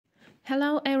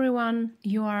Hello everyone,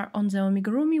 you are on the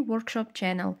Omigurumi workshop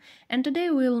channel and today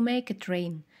we will make a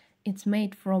train. It's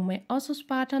made from my Osus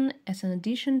pattern as an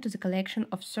addition to the collection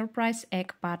of surprise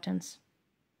egg patterns.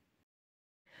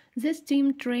 This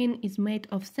steam train is made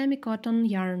of semi-cotton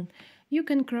yarn. You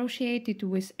can crochet it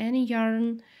with any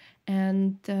yarn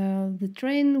and the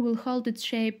train will hold its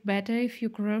shape better if you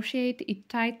crochet it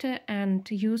tighter and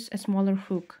use a smaller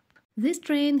hook. This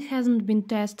train hasn't been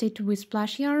tested with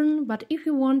plush yarn, but if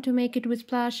you want to make it with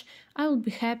plush, I will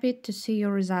be happy to see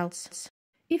your results.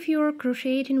 If you are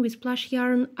crocheting with plush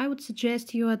yarn, I would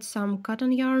suggest you add some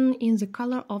cotton yarn in the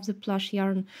color of the plush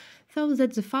yarn, so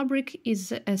that the fabric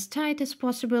is as tight as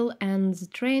possible and the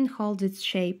train holds its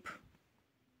shape.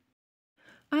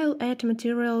 I'll add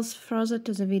materials further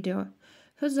to the video.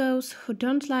 For those who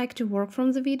don't like to work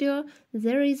from the video,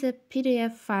 there is a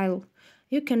PDF file.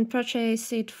 You can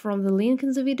purchase it from the link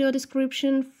in the video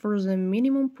description for the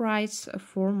minimum price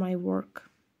for my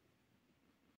work.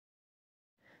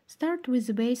 Start with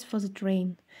the base for the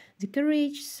train. The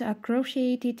carriages are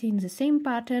crocheted in the same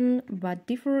pattern but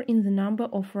differ in the number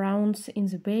of rounds in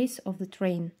the base of the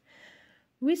train.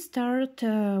 We start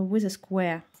with a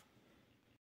square.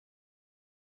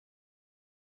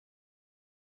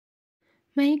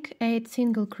 Make 8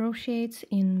 single crochets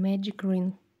in magic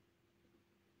ring.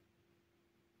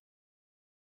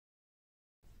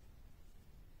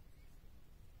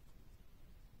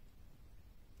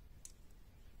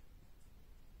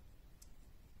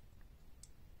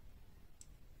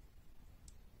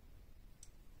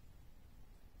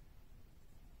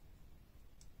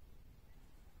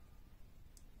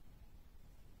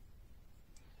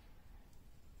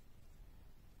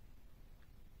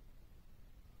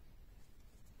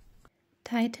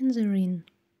 Tighten the ring.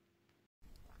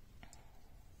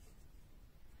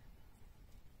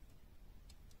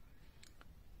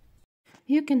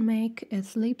 You can make a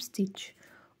slip stitch,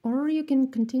 or you can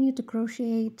continue to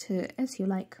crochet it as you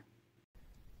like.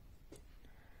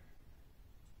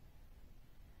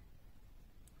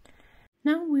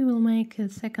 Now we will make a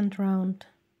second round.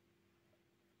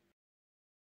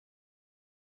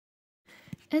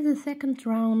 At the second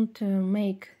round,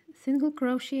 make single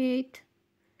crochet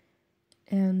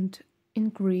and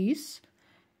increase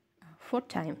 4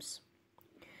 times.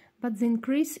 But the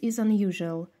increase is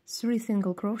unusual, 3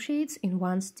 single crochets in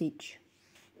 1 stitch.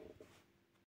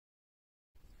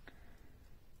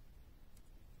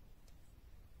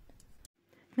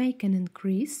 Make an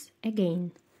increase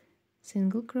again,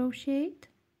 single crochet,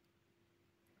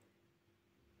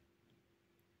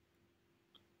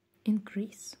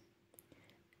 increase,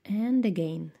 and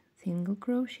again single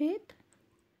crochet,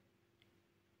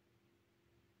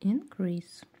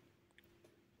 increase.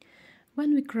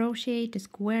 When we crochet a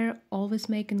square, always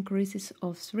make increases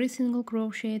of 3 single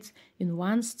crochets in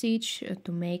 1 stitch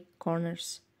to make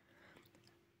corners.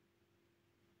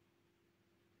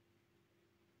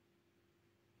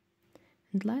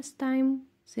 And last time,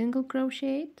 single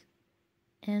crochet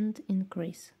and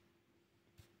increase.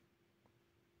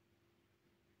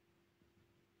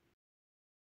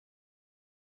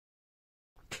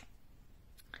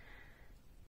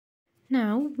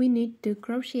 Now we need to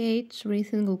crochet 3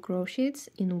 single crochets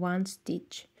in 1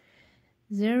 stitch.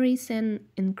 There is an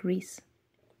increase.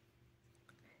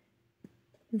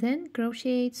 Then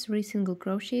crochet 3 single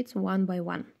crochets one by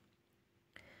one.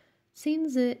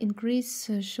 Since the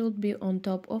increase should be on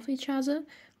top of each other,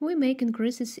 we make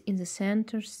increases in the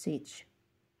center stitch.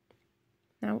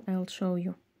 Now I'll show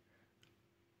you.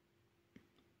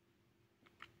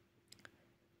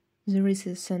 There is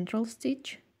a central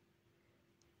stitch,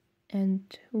 and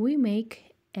we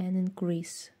make an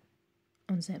increase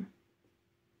on them.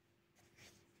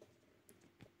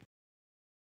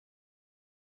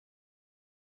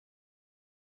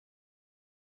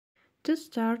 To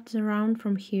start the round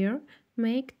from here,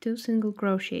 make 2 single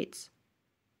crochets.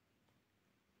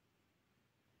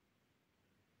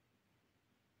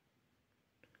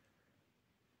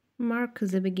 Mark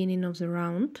the beginning of the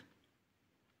round.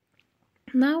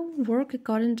 Now work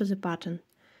according to the pattern.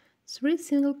 3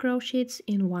 single crochets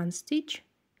in 1 stitch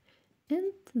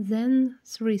and then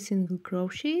 3 single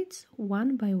crochets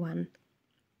one by one.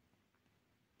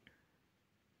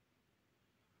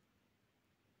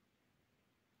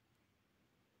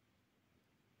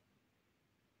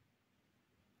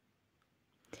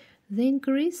 The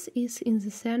increase is in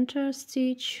the center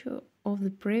stitch of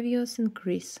the previous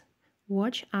increase.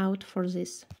 Watch out for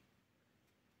this.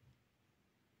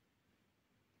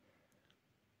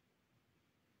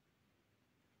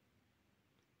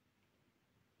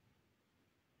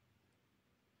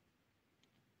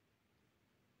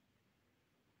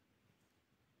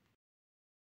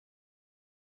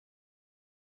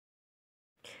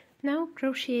 Now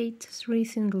crochet 3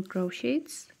 single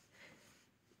crochets.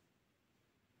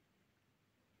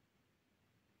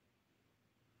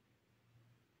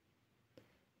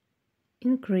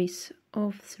 Increase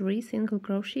of 3 single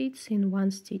crochets in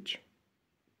 1 stitch.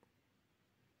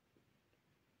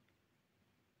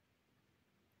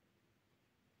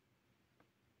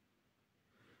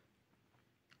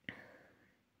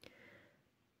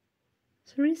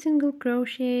 Three single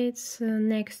crochets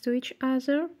next to each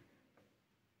other.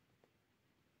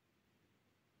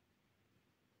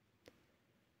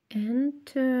 And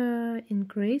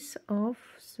increase of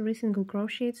 3 single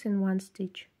crochets in 1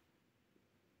 stitch.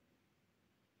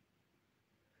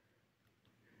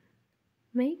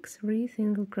 Make 3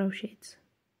 single crochets.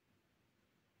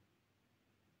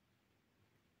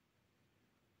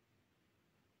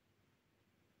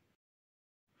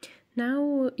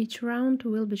 Now each round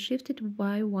will be shifted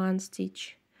by 1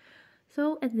 stitch.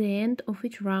 So at the end of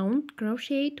each round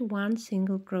crochet 1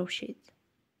 single crochet.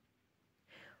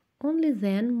 Only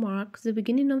then mark the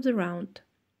beginning of the round.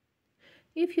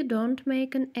 If you don't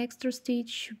make an extra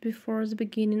stitch before the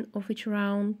beginning of each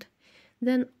round,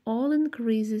 then all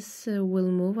increases will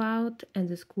move out and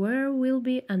the square will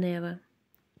be uneven.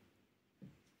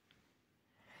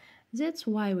 That's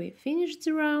why we finish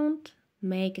the round,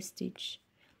 make a stitch,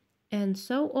 and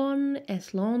so on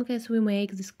as long as we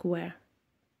make the square.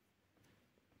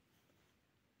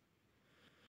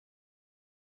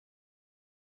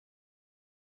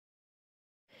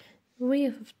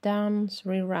 We've done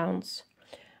 3 rounds.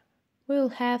 We'll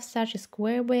have such a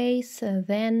square base,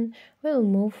 then we'll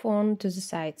move on to the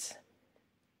sides.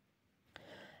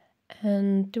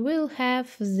 And we'll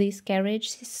have these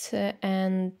carriages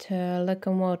and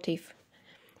locomotive.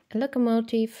 A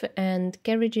locomotive and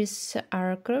carriages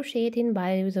are crocheted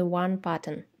by the one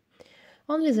pattern.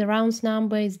 Only the rounds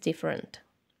number is different.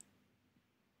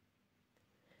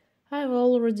 I've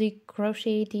already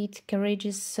crocheted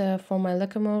carriages for my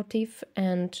locomotive,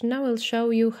 and now I'll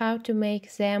show you how to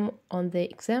make them on the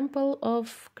example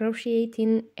of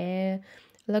crocheting a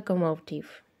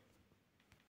locomotive.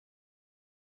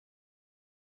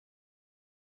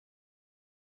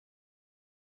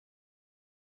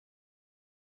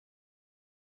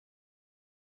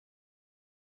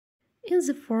 In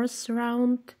the first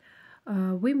round,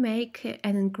 we make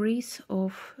an increase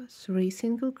of 3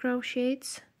 single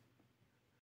crochets.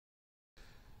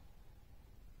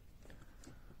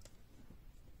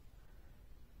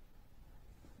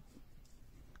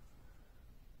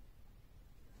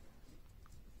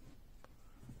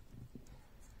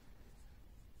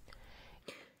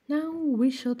 Now we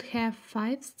should have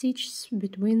 5 stitches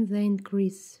between the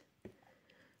increase.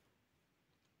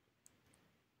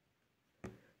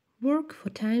 Work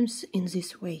 4 times in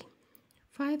this way.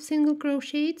 5 single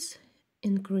crochets,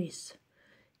 increase.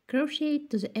 Crochet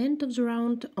to the end of the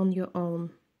round on your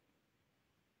own.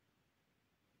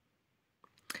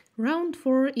 Round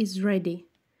 4 is ready.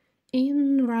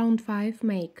 In round 5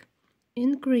 make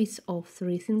increase of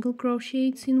 3 single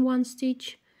crochets in 1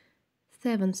 stitch,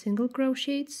 7 single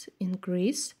crochets,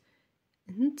 increase,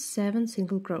 and 7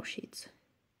 single crochets.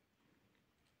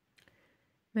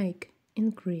 Make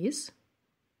increase,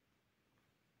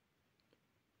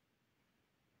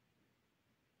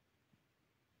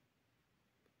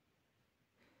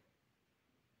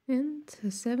 and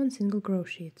 7 single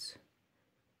crochets.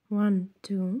 1,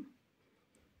 2,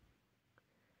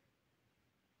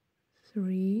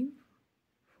 3,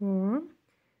 4,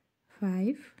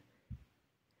 5,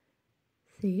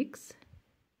 6,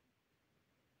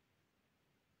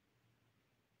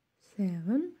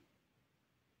 7,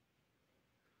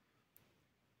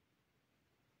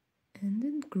 and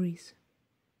increase.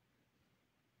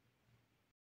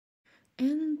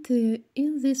 And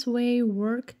in this way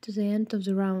work to the end of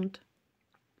the round.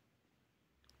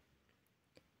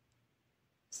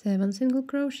 7 single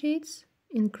crochets,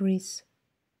 increase.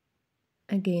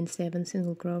 Again 7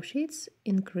 single crochets,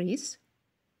 increase.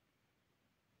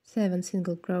 7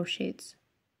 single crochets,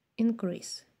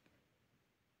 increase.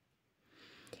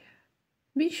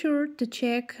 Be sure to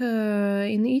check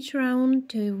in each round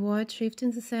to avoid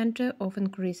shifting the center of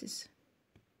increases.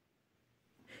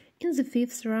 In the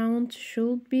 5th round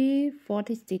should be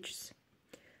 40 stitches.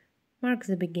 Mark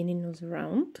the beginning of the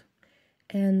round,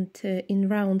 and in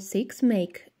round 6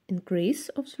 make increase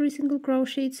of 3 single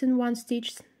crochets in 1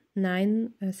 stitch,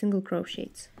 9 single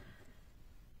crochets.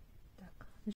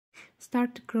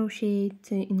 Start to crochet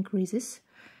increases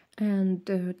and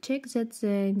check that the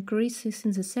increase is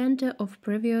in the center of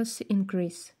previous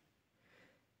increase.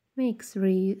 Make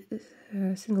 3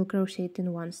 single crochet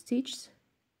in 1 stitch,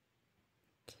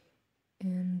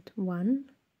 and 1,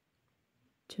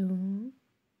 2,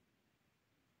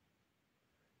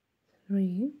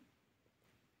 3,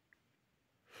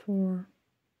 4,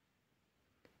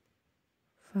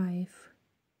 5,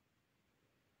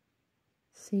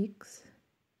 6,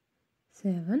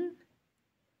 7,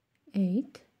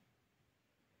 8,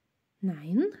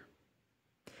 9,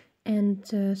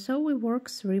 and so we work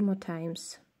 3 more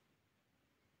times.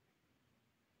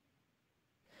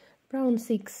 Round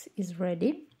 6 is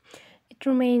ready. It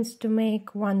remains to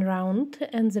make 1 round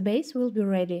and the base will be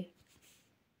ready.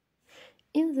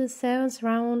 In the 7th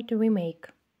round we make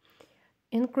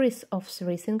increase of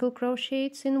 3 single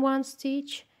crochets in 1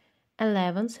 stitch,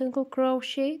 11 single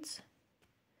crochets,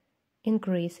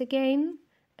 increase again,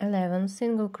 11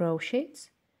 single crochets,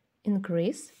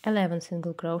 increase, 11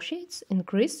 single crochets,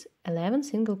 increase, 11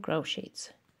 single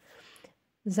crochets.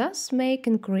 Thus make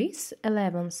increase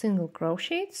 11 single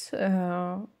crochets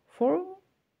 4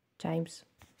 times.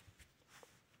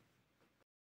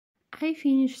 I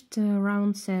finished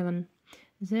round 7.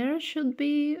 There should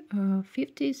be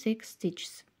 56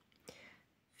 stitches.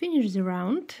 Finish the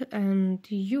round and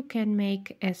you can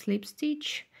make a slip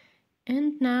stitch,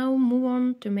 and now move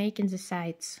on to making the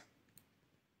sides.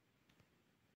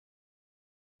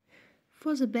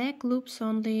 For the back loops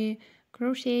only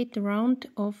crochet a round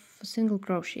of single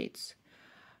crochets.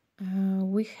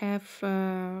 We have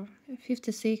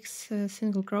 56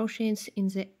 single crochets in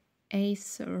the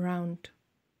 8th round.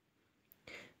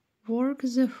 Work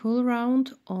the whole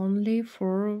round only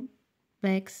for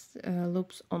back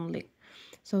loops only,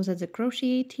 so that the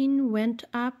crocheting went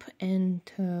up and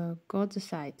got the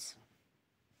sides.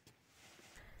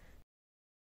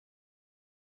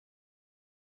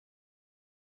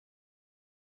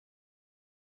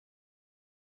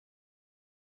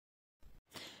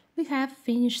 We have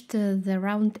finished the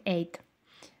round 8.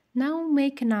 Now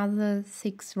make another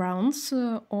 6 rounds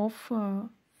of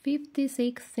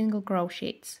 56 single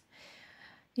crochets.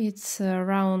 It's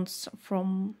rounds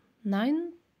from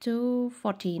 9 to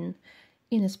 14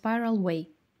 in a spiral way.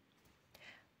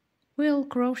 We'll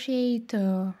crochet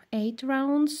 8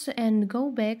 rounds and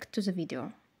go back to the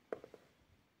video.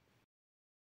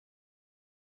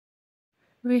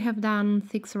 We have done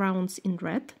 6 rounds in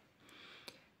red.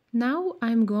 Now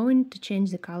I'm going to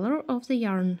change the color of the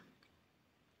yarn.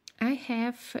 I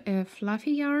have a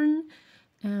fluffy yarn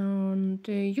and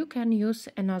you can use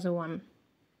another one.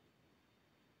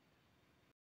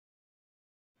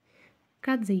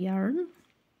 Cut the yarn,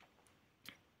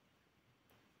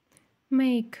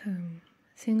 make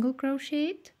single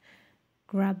crochet,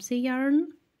 grab the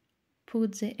yarn,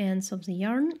 put the ends of the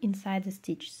yarn inside the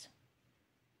stitches.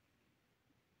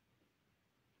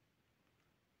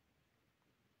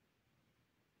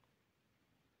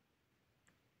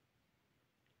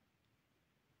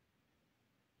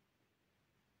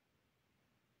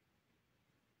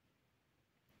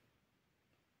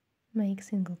 Make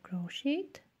single crochet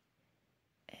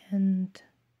and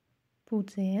put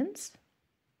the ends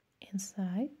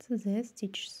inside the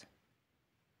stitches.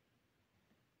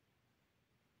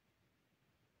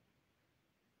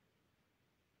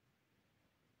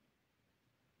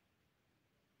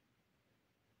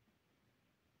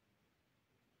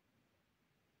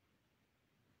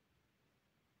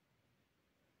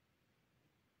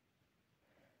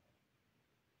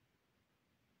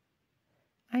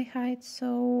 I hide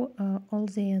sew all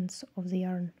the ends of the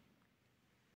yarn.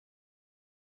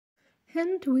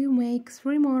 And we make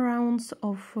 3 more rounds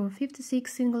of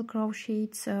 56 single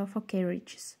crochets for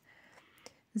carriages.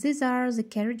 These are the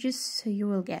carriages you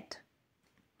will get.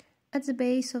 At the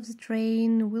base of the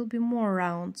train will be more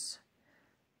rounds,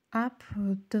 up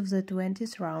to the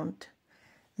 20th round.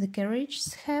 The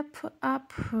carriages have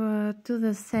up to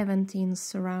the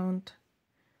 17th round.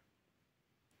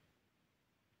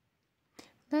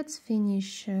 Let's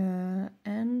finish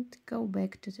and go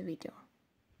back to the video.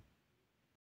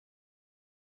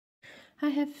 I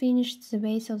have finished the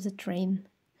base of the train.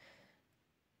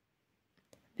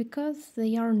 Because the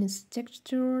yarn is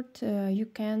textured, you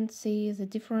can't see the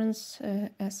difference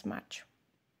as much.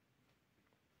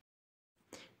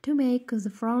 To make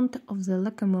the front of the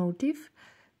locomotive,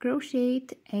 crochet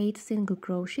 8 single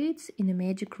crochets in a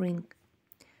magic ring.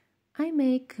 I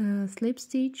make a slip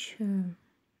stitch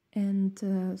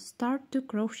and start to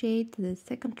crochet the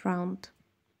second round.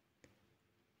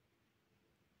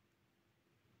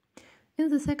 In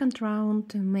the second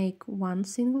round, make 1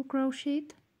 single crochet,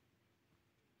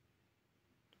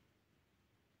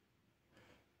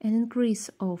 an increase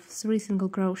of 3 single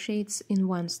crochets in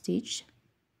 1 stitch,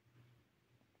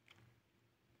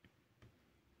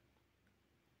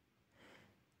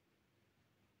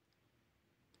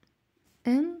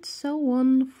 and so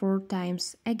on 4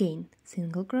 times. Again,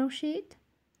 single crochet,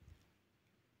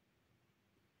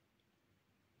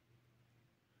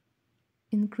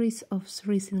 increase of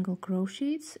 3 single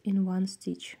crochets in one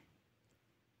stitch.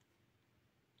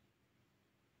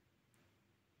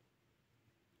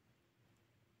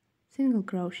 Single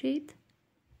crochet,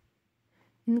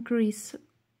 increase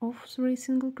of 3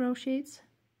 single crochets,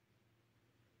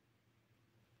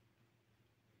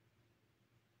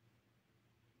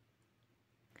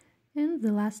 and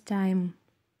the last time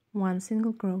 1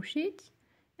 single crochet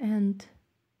and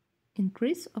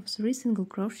increase of 3 single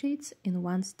crochets in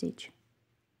one stitch.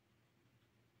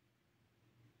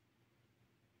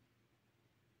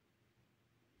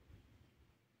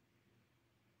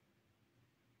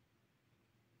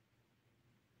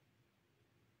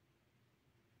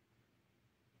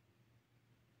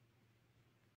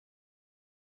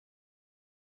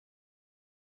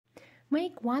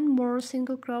 Make one more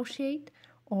single crochet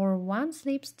or one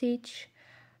slip stitch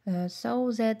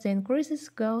so that the increases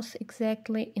goes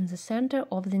exactly in the center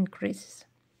of the increases.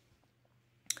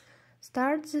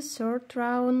 Start the third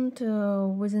round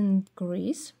with an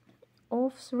increase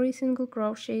of 3 single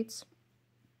crochets.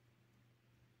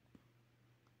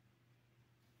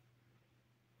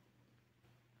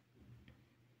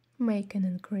 Make an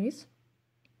increase.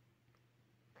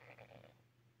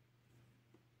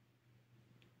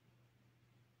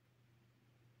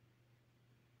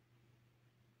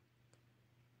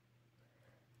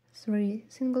 Three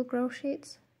single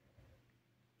crochets.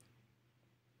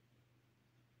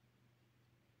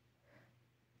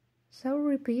 So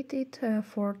repeat it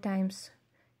 4 times.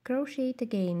 Crochet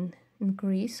again.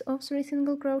 Increase of 3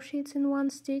 single crochets in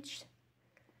one stitch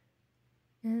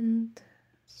and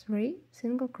 3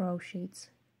 single crochets.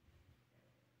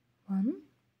 1,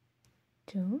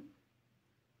 2,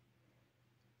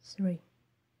 3.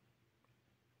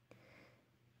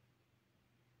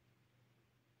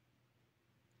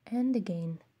 And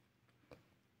again.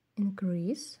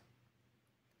 Increase.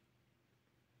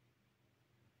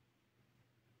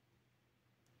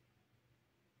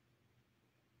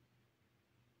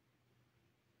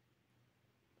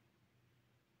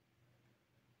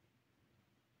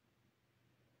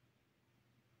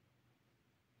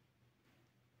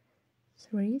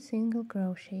 Three single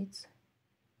crochets.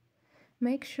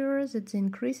 Make sure that the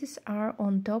increases are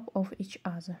on top of each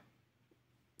other.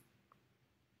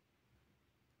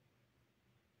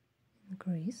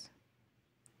 Increase.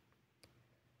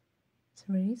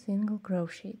 3 single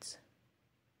crochets.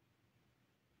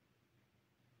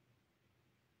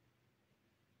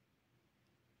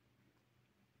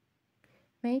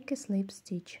 Make a slip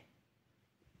stitch.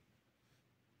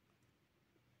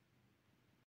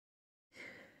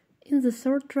 In the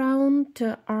third round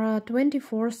are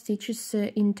 24 stitches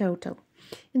in total.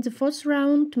 In the fourth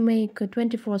round make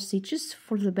 24 stitches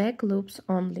for the back loops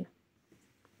only.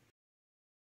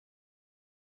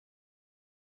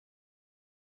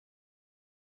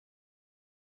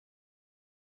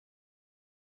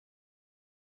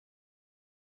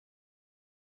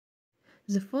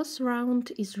 The fourth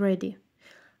round is ready.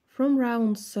 From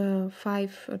rounds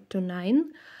 5 to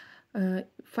 9,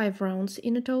 5 rounds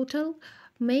in a total,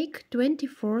 make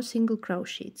 24 single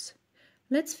crochets.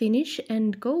 Let's finish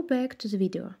and go back to the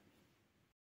video.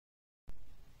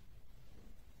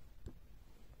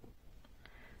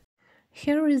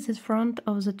 Here is the front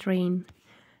of the train.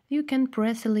 You can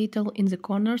press a little in the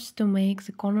corners to make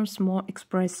the corners more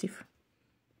expressive.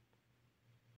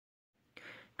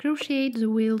 Crochet the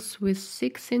wheels with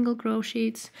 6 single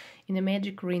crochets in a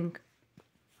magic ring.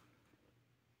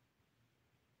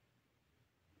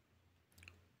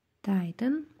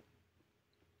 Tighten.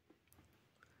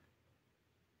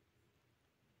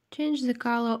 Change the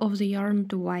color of the yarn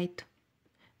to white.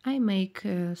 I make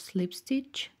a slip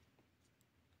stitch.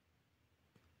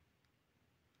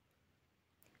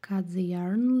 Cut the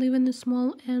yarn, leaving a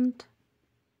small end.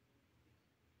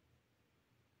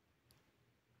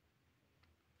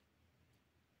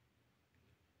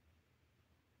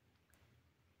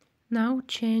 Now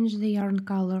change the yarn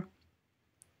color.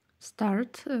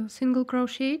 Start a single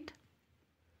crochet.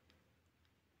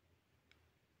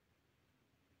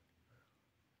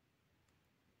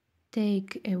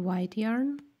 Take a white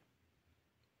yarn.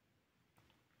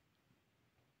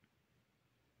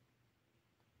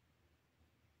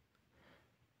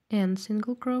 And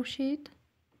single crochet.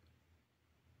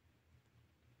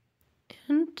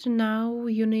 And now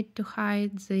you need to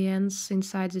hide the ends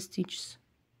inside the stitches.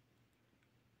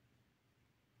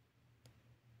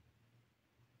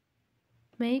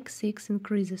 Make 6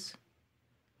 increases.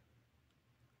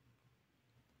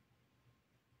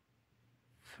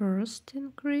 First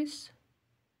increase.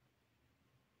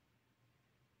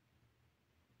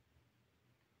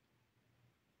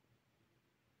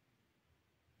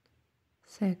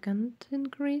 Second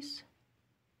increase.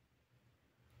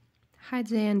 hide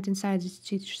the end inside the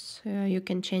stitches, you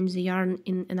can change the yarn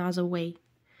in another way.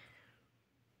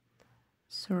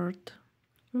 Third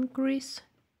increase,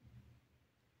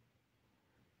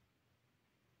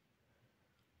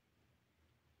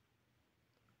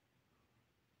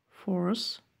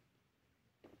 fourth,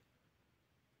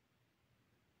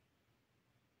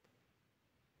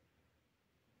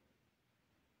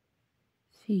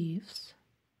 fifth,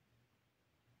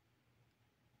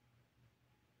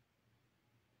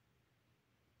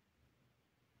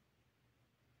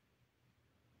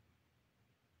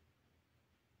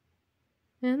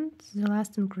 and the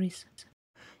last increase.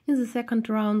 In the second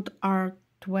round are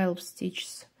 12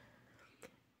 stitches.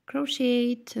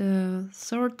 Crochet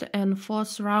third and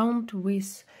fourth round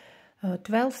with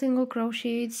 12 single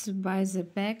crochets by the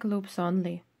back loops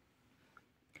only.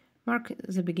 Mark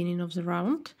the beginning of the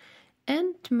round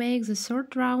and make the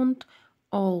third round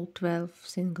all 12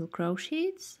 single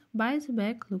crochets by the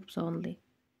back loops only.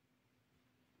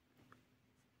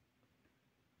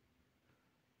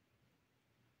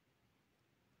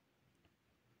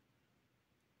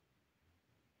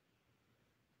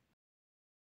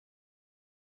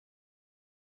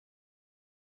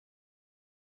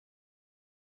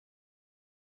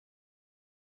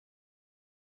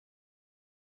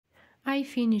 I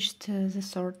finished the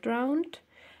third round.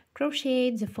 Crochet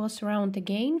the fourth round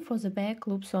again for the back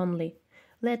loops only.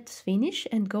 Let's finish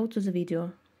and go to the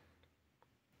video.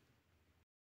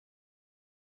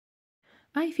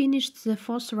 I finished the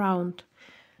fourth round.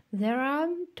 There are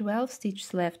 12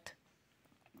 stitches left.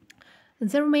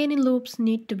 The remaining loops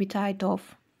need to be tied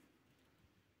off.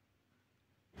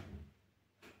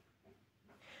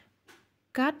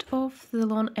 Cut off the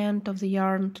long end of the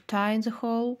yarn to tie in the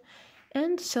hole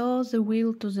and sew the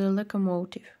wheel to the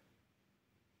locomotive.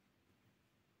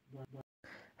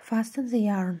 Fasten the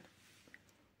yarn.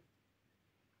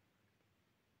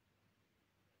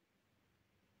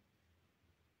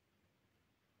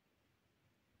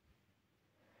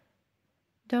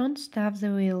 Don't stuff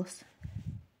the wheels.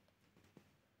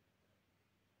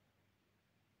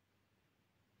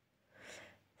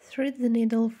 Thread the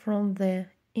needle from the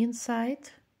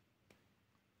inside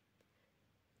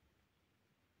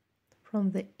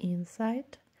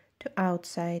to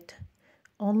outside,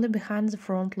 only behind the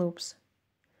front loops.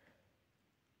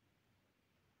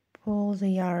 Pull the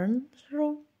yarn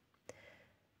through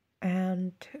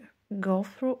and go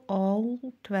through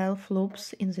all 12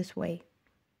 loops in this way.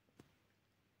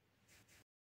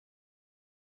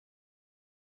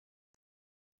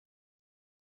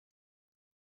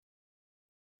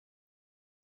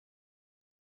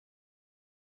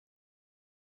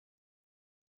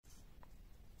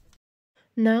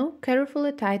 Now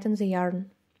carefully tighten the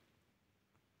yarn.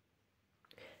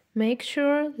 Make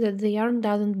sure that the yarn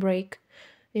doesn't break.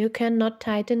 You cannot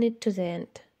tighten it to the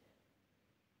end.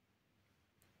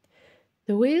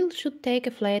 The wheel should take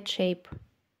a flat shape.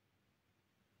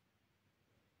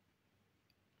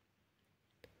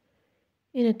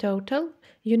 In a total,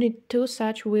 you need 2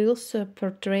 such wheels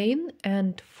per train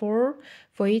and 4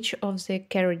 for each of the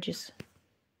carriages.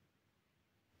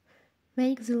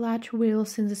 Make the large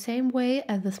wheels in the same way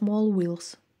as the small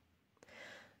wheels.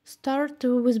 Start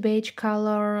with beige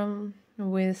color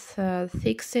with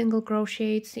 6 single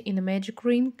crochets in a magic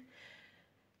ring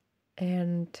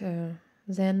and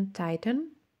then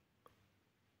tighten.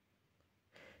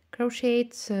 Crochet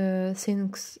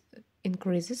 6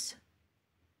 increases.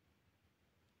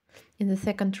 In the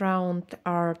second round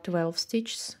are 12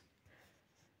 stitches.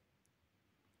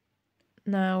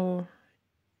 Now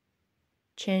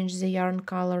change the yarn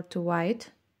color to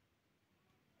white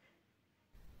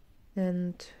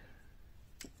and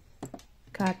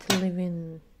cut,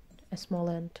 leaving a small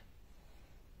end.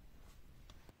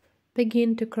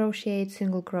 Begin to crochet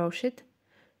single crochet.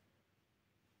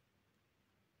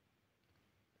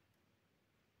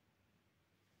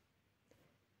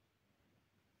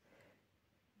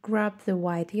 Grab the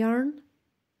white yarn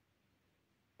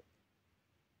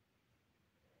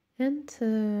and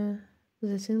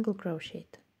the single crochet.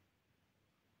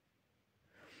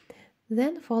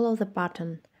 Then follow the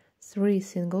pattern, 3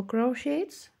 single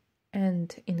crochets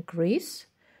and increase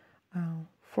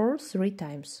for 3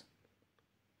 times.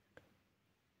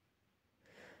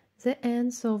 The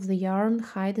ends of the yarn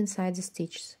hide inside the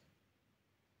stitches.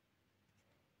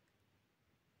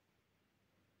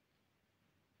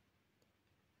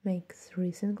 Make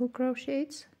 3 single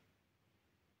crochets.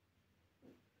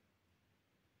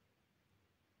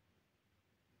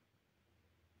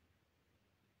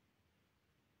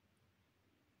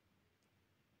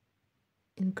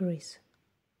 Increase.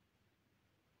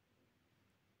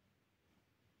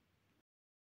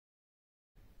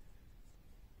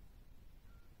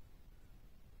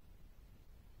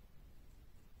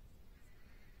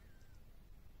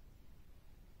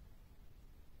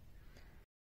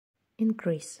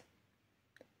 increase.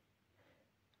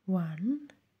 1,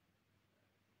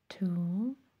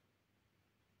 2,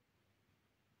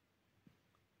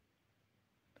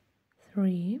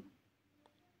 3,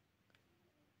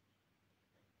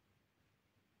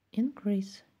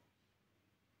 increase.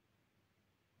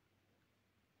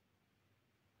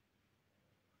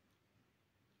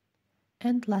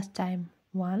 And last time,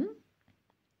 1,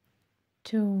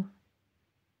 2,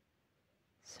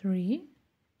 3,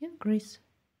 increase.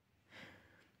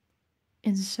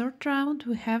 In the third round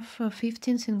we have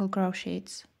 15 single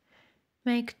crochets.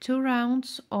 Make 2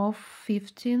 rounds of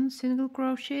 15 single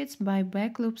crochets by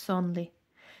back loops only,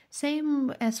 same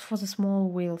as for the small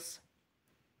wheels.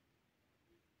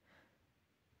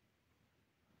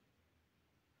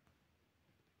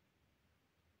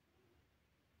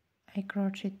 I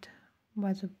crochet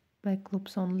by the back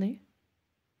loops only.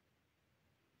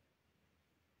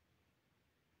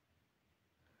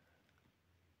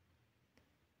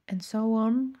 And so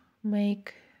on,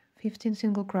 make 15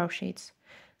 single crochets.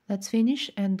 Let's finish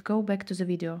and go back to the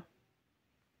video.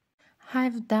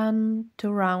 I've done 2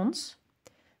 rounds.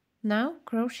 Now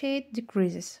crochet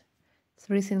decreases.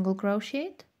 3 single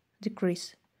crochet,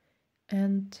 decrease,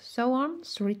 and so on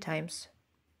 3 times.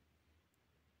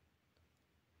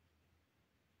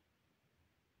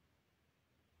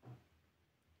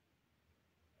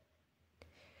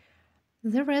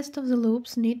 The rest of the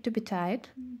loops need to be tied,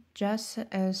 just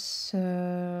as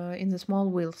in the small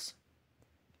wheels.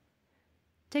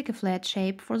 Take a flat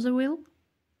shape for the wheel,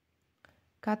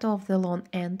 cut off the long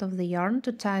end of the yarn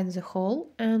to tie in the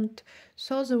hole and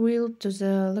sew the wheel to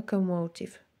the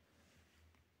locomotive.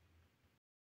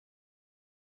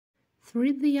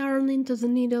 Thread the yarn into the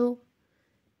needle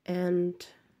and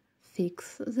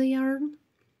fix the yarn.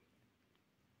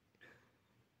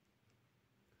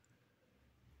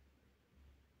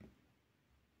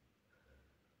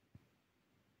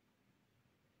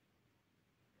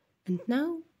 And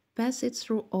now pass it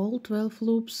through all 12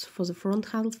 loops for the front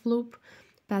half loop,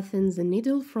 passing the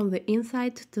needle from the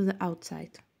inside to the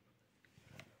outside.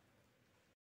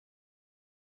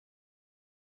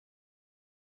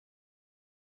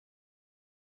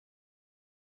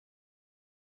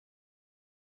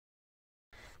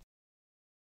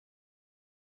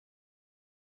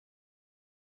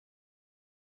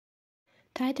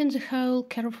 Tighten the hole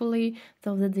carefully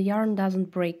so that the yarn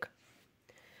doesn't break.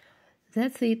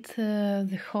 That's it,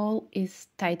 the hole is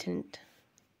tightened.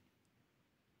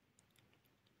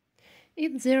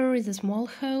 If there is a small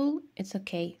hole, it's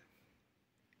okay.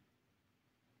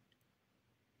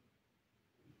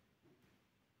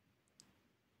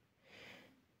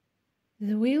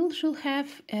 The wheel should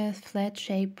have a flat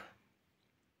shape.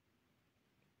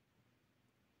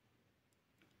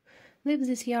 Leave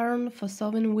this yarn for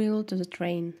sewing wheel to the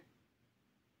train.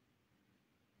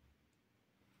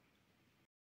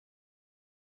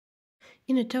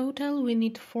 In a total, we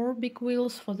need 4 big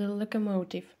wheels for the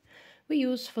locomotive. We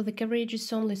use for the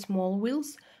carriages only small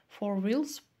wheels, 4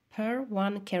 wheels per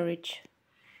 1 carriage.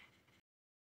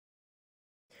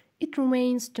 It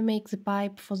remains to make the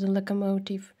pipe for the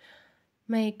locomotive.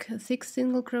 Make 6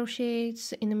 single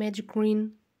crochets in a magic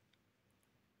ring.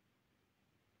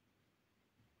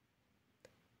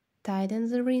 Tighten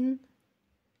the ring.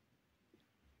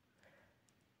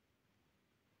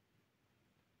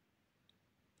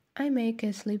 I make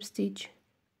a slip stitch.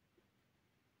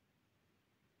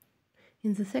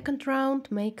 In the second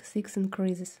round, make 6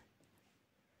 increases.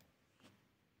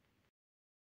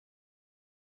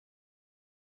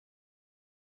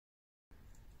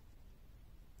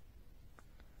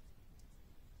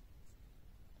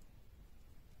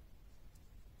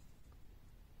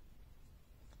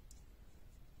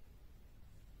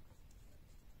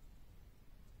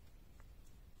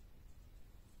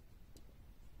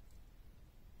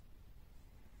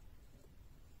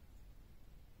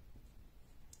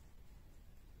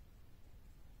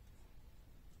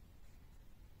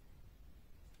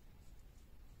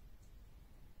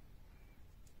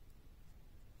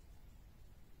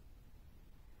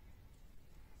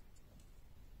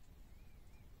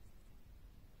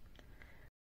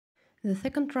 The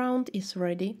second round is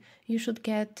ready. You should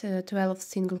get 12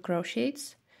 single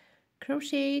crochets.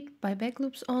 Crochet by back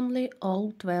loops only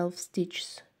all 12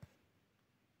 stitches.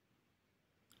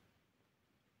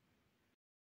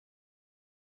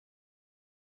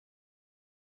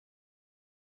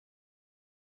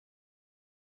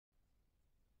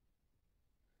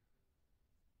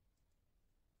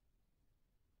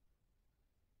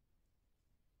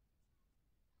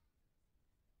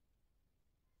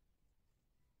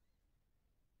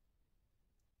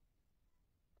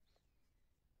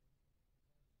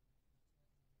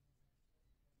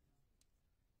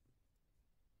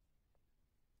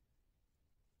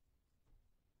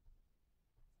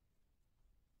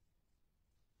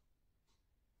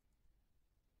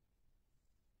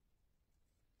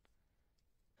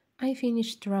 I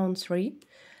finished round 3.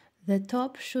 The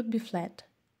top should be flat.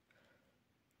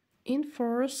 In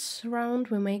fourth round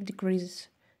we make decreases,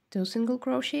 2 single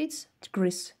crochets,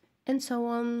 decrease, and so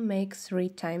on, make 3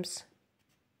 times.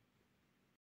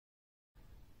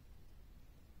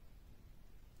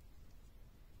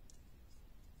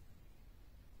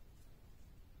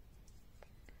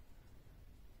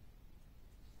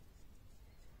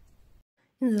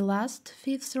 In the last,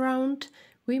 fifth round,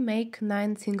 we make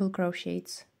 9 single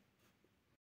crochets.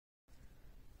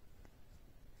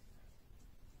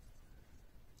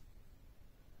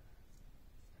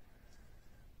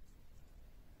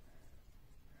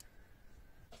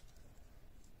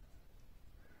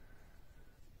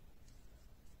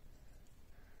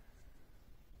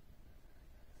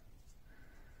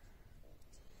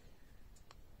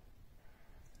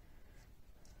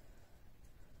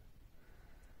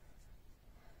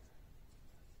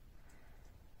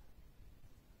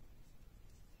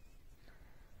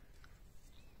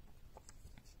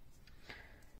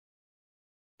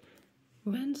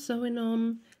 When sewing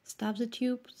on, stuff the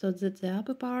tube so that the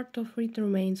upper part of it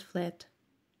remains flat.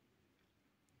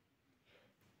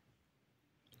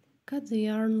 Cut the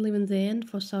yarn, leaving the end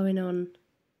for sewing on.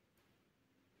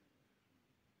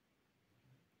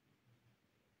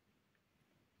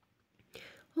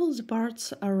 All the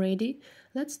parts are ready,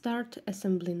 let's start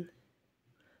assembling.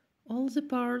 All the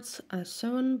parts are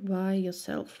sewn by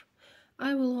yourself.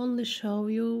 I will only show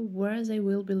you where they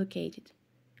will be located.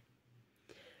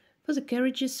 For the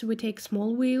carriages we take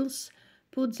small wheels,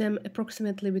 put them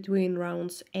approximately between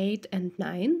rounds 8 and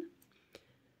 9.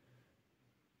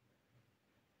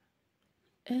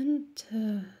 And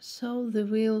sew the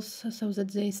wheels so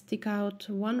that they stick out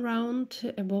 1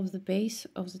 round above the base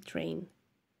of the train.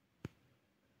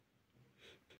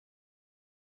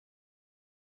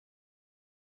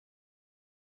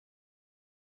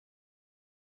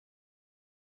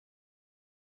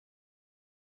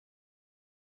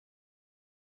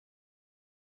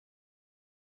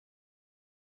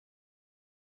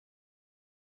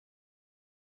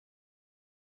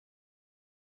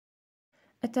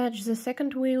 Attach the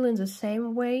second wheel in the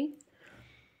same way.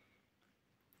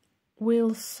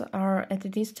 Wheels are at a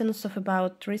distance of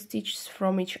about 3 stitches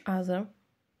from each other.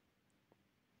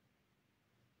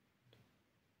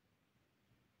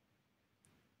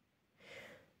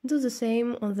 Do the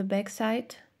same on the back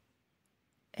side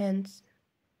and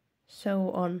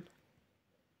so on.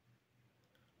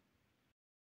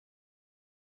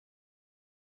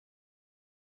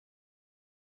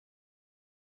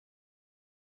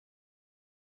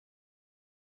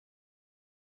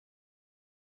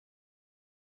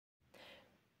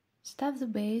 Stuff the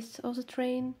base of the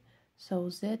train so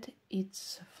that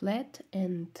it's flat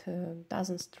and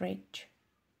doesn't stretch.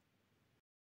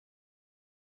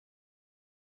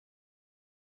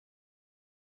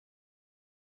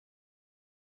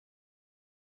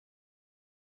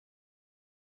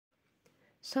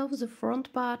 Sew the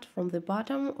front part from the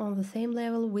bottom on the same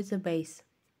level with the base.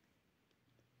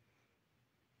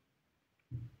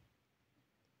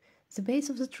 The base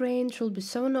of the train should be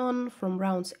sewn on from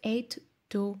rounds 8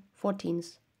 to 14.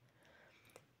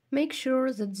 Make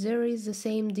sure that there is the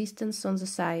same distance on the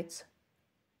sides.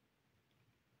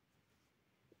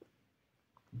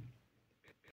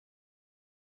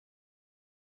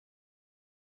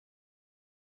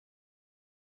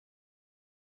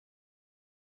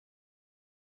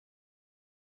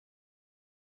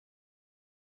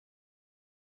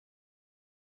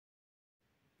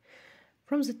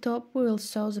 From the top we will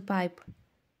sew the pipe.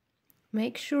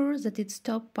 Make sure that its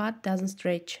top part doesn't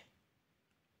stretch.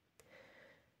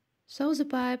 Sew the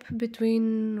pipe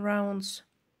between rounds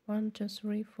 1, 2,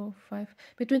 3, 4, 5,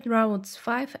 between rounds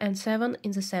 5 and 7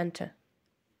 in the center.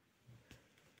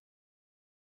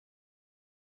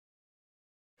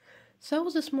 Sew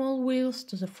the small wheels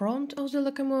to the front of the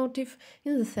locomotive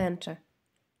in the center.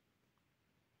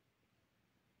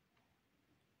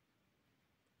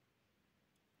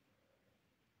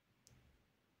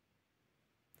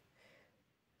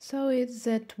 So it's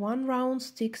that 1 round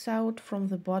sticks out from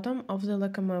the bottom of the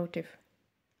locomotive.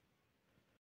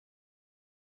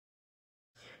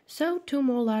 Sew 2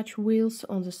 more large wheels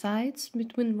on the sides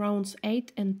between rounds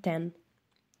 8 and 10.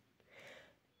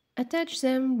 Attach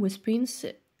them with pins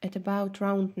at about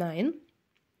round 9.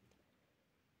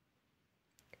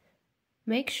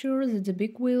 Make sure that the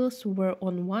big wheels were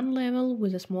on one level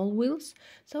with the small wheels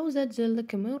so that the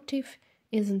locomotive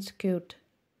isn't skewed.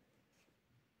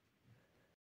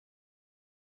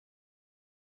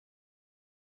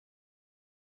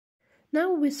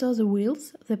 Now we sew the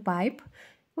wheels, the pipe,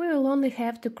 We will only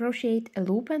have to crochet a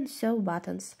loop and sew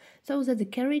buttons, so that the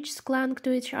carriages cling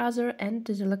to each other and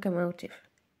to the locomotive.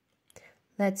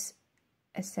 Let's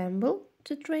assemble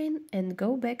the train and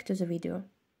go back to the video.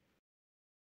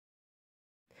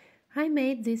 I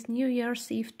made this New Year's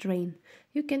Eve train.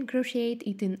 You can crochet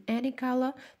it in any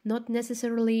color, not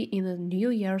necessarily in a New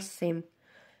Year's theme.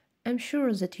 I'm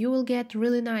sure that you will get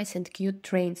really nice and cute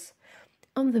trains.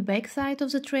 On the back side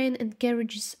of the train and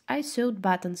carriages I sewed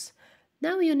buttons.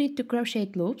 Now you need to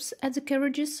crochet loops at the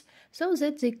carriages so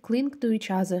that they cling to each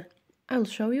other. I'll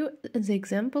show you the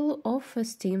example of a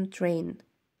steam train.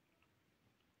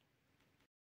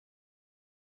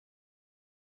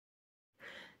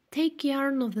 Take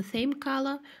yarn of the same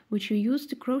color which you use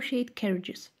to crochet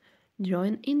carriages.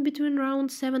 Join in between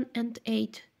round 7 and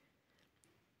 8.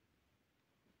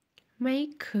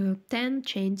 Make 10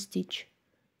 chain stitch.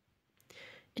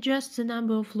 Adjust the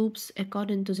number of loops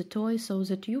according to the toy so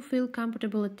that you feel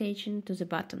comfortable attaching to the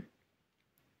button.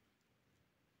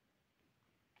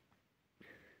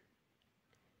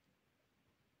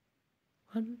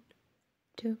 One,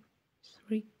 2,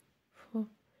 3, 4,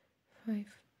 5,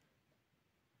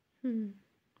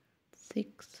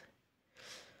 6.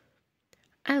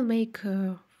 I'll make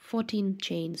 14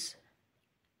 chains.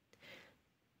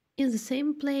 In the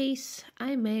same place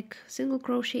I make single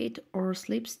crochet or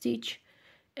slip stitch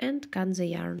and cut the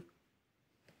yarn.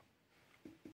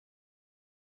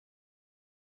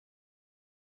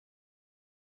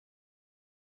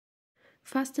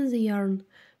 Fasten the yarn.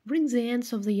 Bring the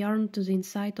ends of the yarn to the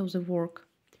inside of the work.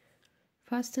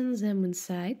 Fasten them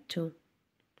inside too.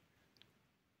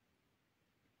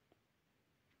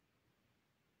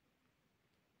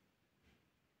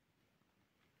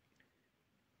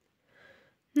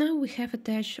 Now we have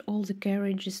attached all the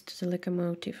carriages to the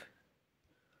locomotive.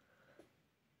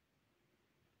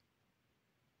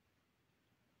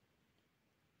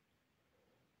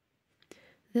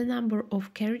 The number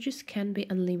of carriages can be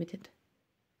unlimited.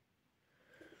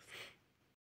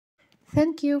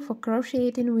 Thank you for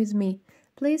crocheting with me.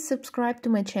 Please subscribe to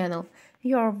my channel.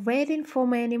 You are waiting for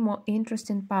many more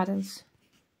interesting patterns.